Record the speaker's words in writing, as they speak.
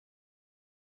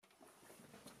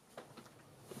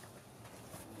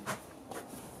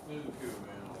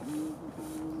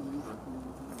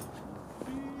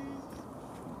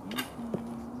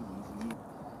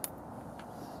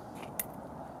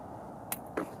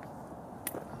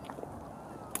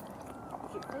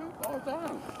Oh,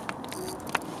 damn.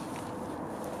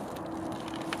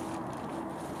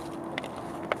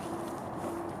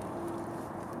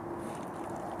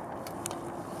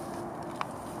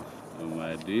 Oh,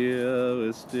 my dear,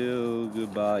 we're still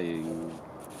goodbying.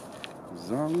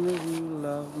 As long as you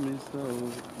love me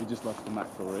so. We just lost the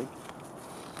mackerel rig.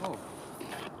 Oh.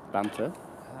 Banter.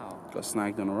 How? Got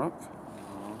snagged on a rock.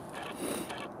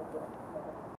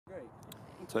 Great.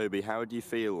 Toby, how do you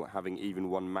feel having even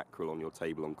one mackerel on your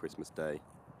table on Christmas Day?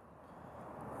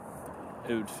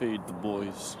 It would feed the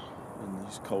boys in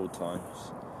these cold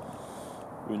times.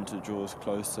 Winter draws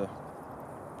closer.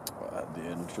 At the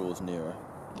end, draws nearer.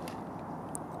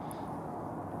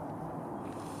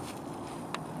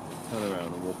 Turn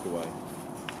around and walk away.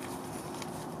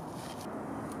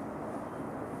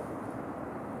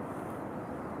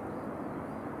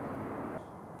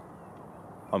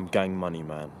 I'm Gang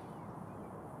Moneyman,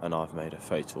 and I've made a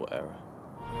fatal error.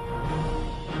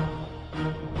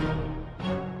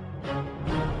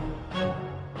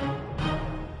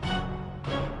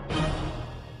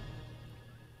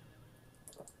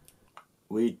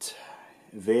 We'd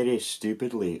very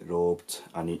stupidly robbed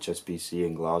an HSBC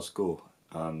in Glasgow,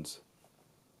 and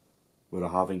we were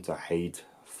having to hide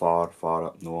far, far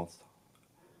up north.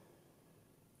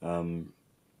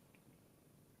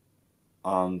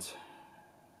 And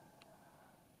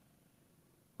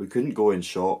we couldn't go in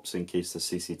shops in case the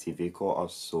CCTV caught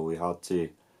us, so we had to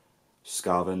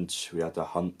scavenge, we had to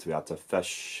hunt, we had to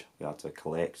fish, we had to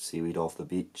collect seaweed off the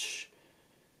beach.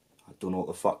 I don't know what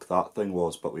the fuck that thing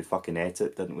was, but we fucking ate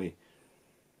it, didn't we?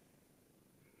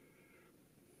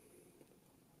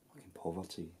 Fucking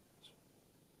poverty.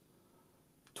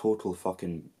 Total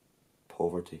fucking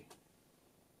poverty.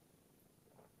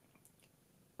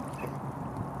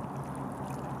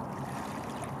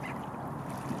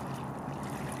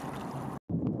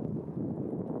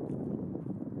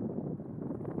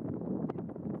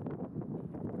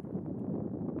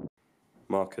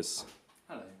 Marcus.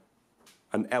 Hello.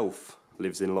 An elf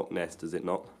lives in Loch Ness, does it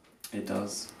not? It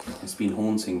does. It's been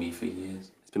haunting me for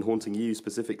years. It's been haunting you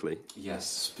specifically? Yes,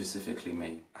 specifically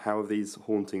me. How have these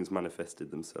hauntings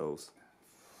manifested themselves?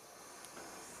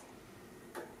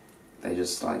 They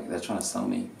just they're trying to sell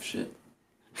me shit.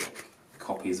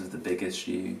 Copies of The Biggest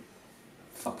You.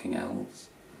 Fucking elves.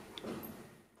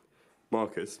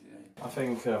 Marcus? I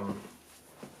think we're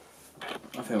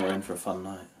in for a fun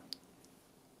night.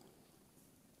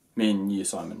 Me and you,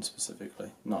 Simon,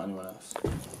 specifically, not anyone else.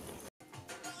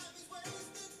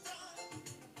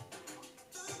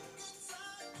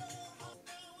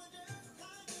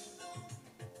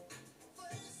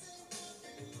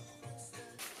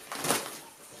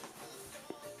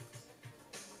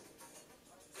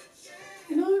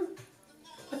 You know,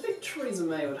 I think Theresa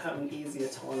May would have an easier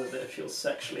time of it if she was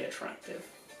sexually attractive.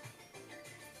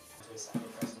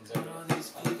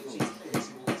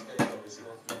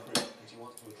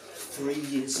 3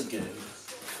 years ago,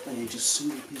 I ate a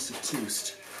sweet piece of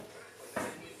toast.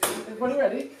 Everybody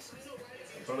ready?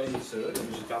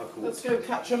 Let's go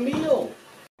catch a meal!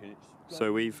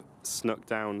 So we've snuck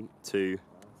down to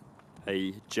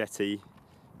a jetty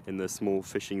in the small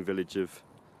fishing village of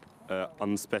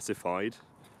Unspecified,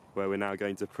 where we're now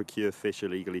going to procure fish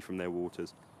illegally from their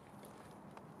waters.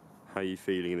 How are you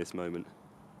feeling in this moment?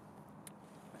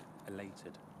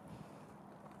 Elated.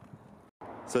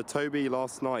 So Toby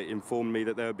last night informed me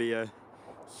that there would be a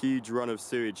huge run of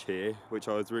sewage here, which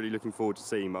I was really looking forward to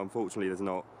seeing, but unfortunately there's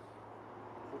not.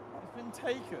 It's been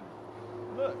taken.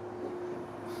 Look.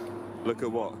 Look at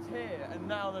what? It's here, and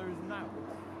now there is now.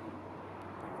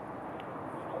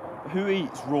 Who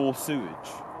eats raw sewage?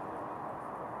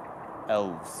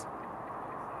 Elves.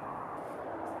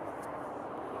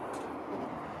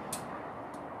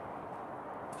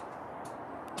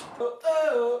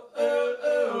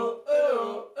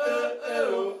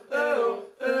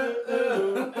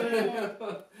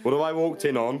 What have I walked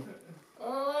in on?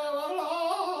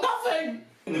 Nothing!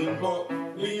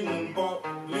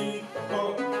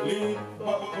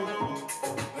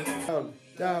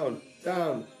 Down, down,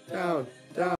 down,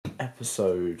 down.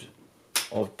 Episode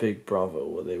of Big Brother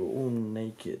where they were all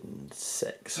naked and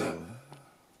sexing.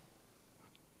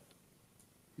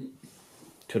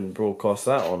 Couldn't broadcast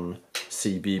that on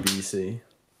CBBC.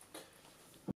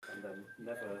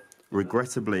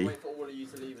 Regrettably,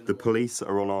 the police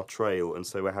are on our trail, and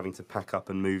so we're having to pack up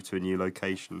and move to a new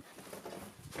location.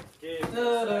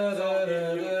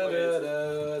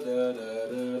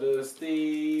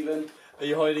 Steven. Are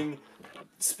you hiding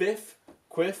spiff,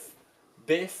 quiff,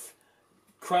 biff,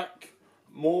 crack,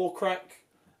 more crack,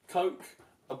 coke,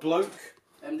 a bloke?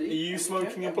 MD? Are you MD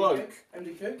smoking Coke, a bloke?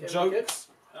 MD Coke, Jokes?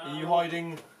 Are you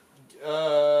hiding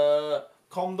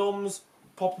condoms,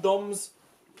 popdoms,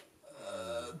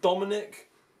 Dominic.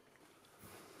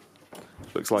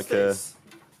 Looks like What's this?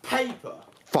 Paper.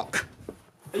 Fuck.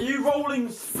 Are you rolling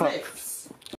spliffs?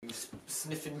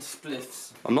 Sniffing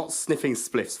spliffs. I'm not sniffing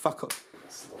spliffs. Fuck off.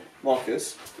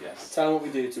 Marcus. Yes. Tell them what we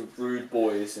do to rude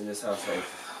boys in this household.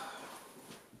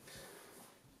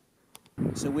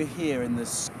 So we're here in the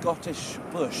Scottish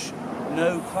bush.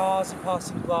 No cars are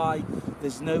passing by.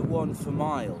 There's no one for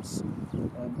miles.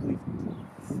 Fudge, you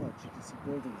can see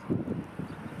buildings.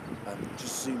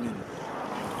 Just zoom in.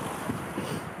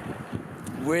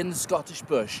 We're in the Scottish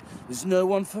bush. There's no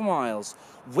one for miles.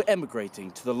 We're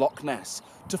emigrating to the Loch Ness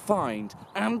to find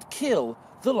and kill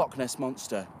the Loch Ness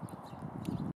monster.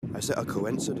 Is it a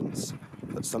coincidence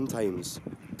that sometimes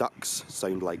ducks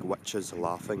sound like witches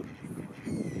laughing?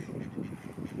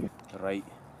 Right,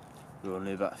 we're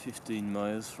only about 15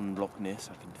 miles from Loch Ness.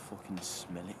 I can fucking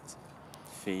smell it.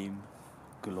 Fame,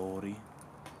 glory,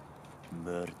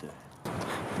 murder.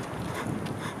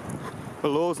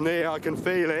 Below near, I can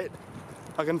feel it.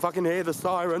 I can fucking hear the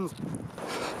sirens.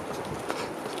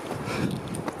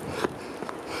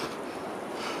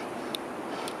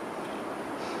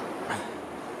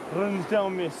 Runs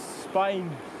down my spine.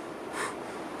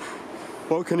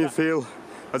 What can you feel?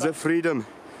 Is it freedom?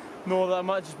 No, that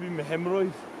might just be my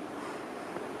hemorrhoid.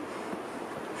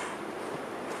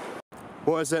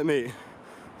 What is it, mate?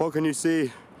 What can you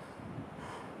see?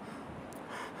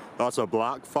 That's a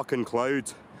black fucking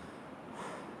cloud.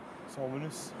 It's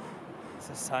ominous. It's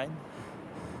a sign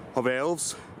Of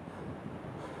elves?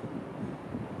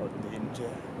 of danger.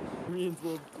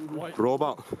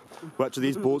 Robert, which of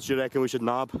these boats do you reckon we should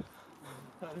nab?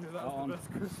 Let's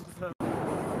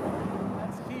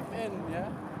keep in, yeah?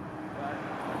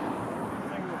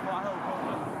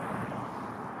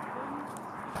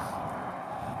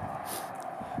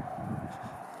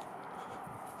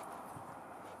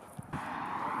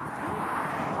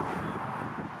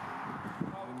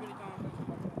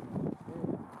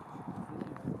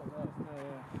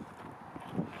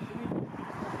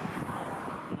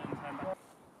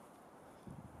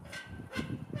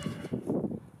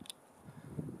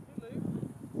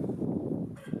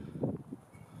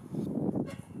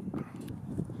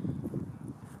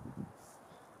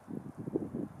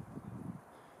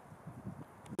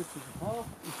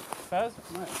 Faz?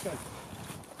 Right, let's go.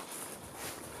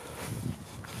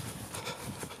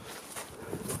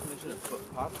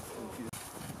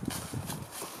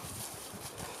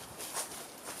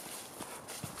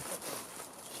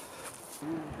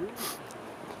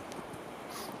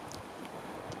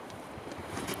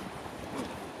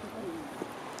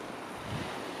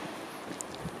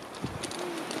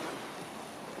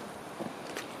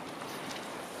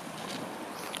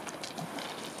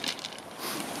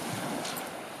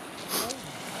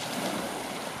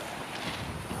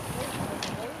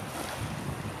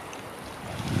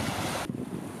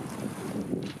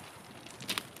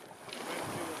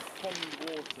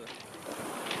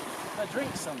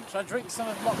 Should I drink some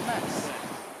of Loch Ness?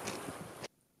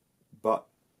 But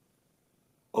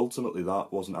ultimately,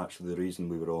 that wasn't actually the reason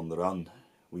we were on the run.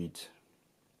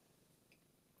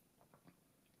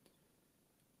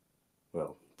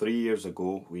 Well, 3 years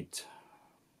ago,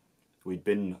 we'd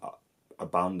been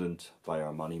abandoned by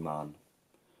our Moneyman,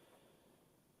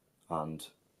 and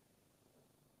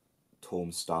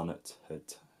Tom Stannett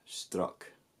had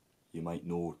struck. You might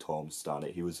know Tom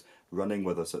Stannett. He was running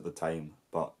with us at the time,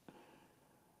 but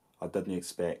I didn't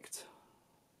expect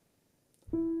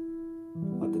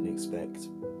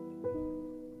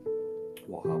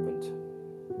what happened.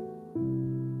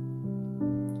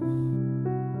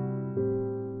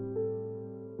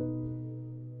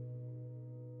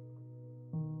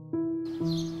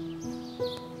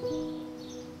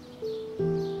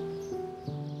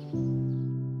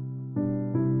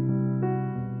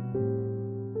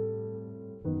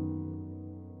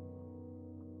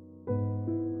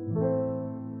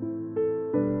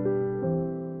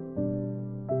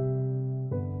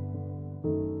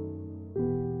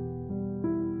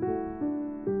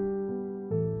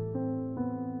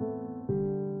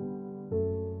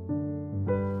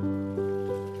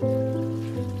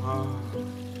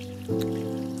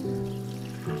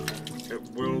 It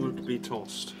will be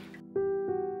tossed.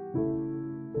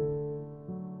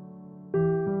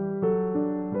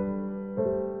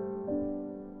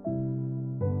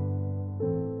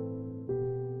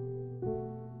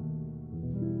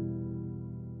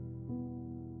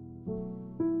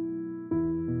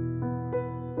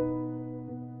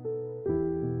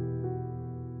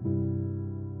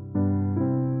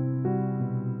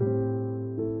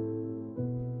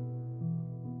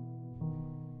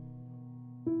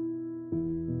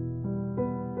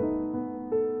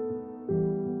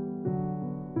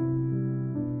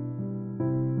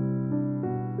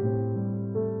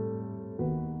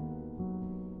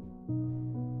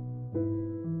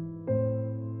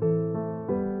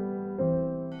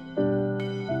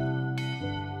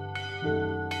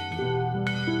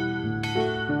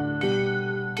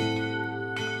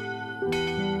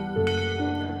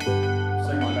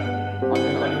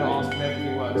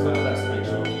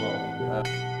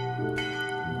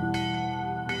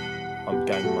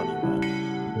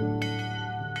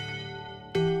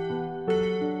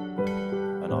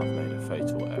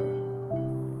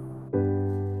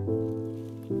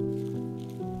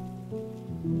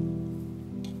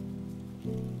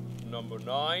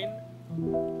 9.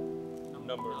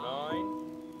 Number 9.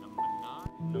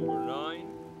 Number 9.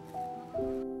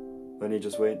 When he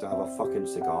just went to have a fucking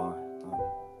cigar.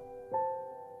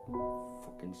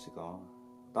 Fucking cigar.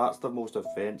 That's the most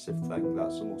offensive thing,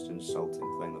 that's the most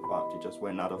insulting thing, the fact he just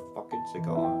went and had a fucking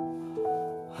cigar.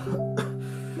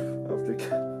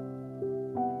 After...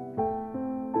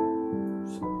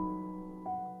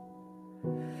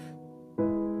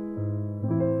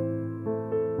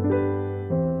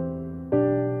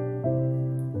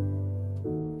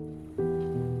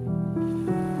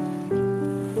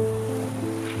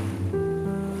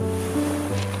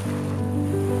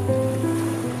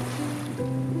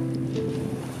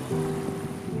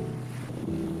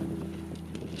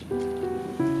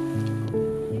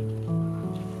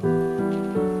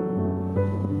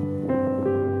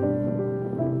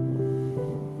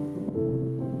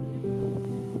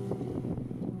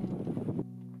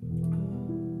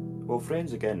 Well,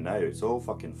 friends again now, it's all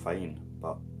fucking fine,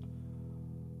 but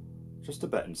just a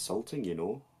bit insulting, you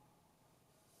know.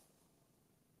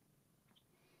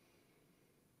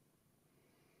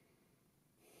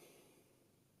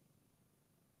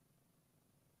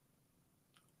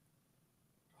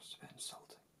 Just a bit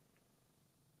insulting.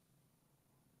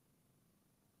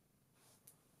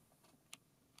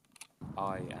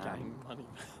 I am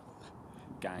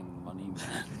Gang Money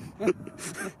Man.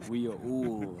 We are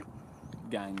all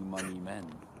Gang Money Men.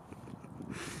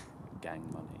 Gang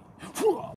Money.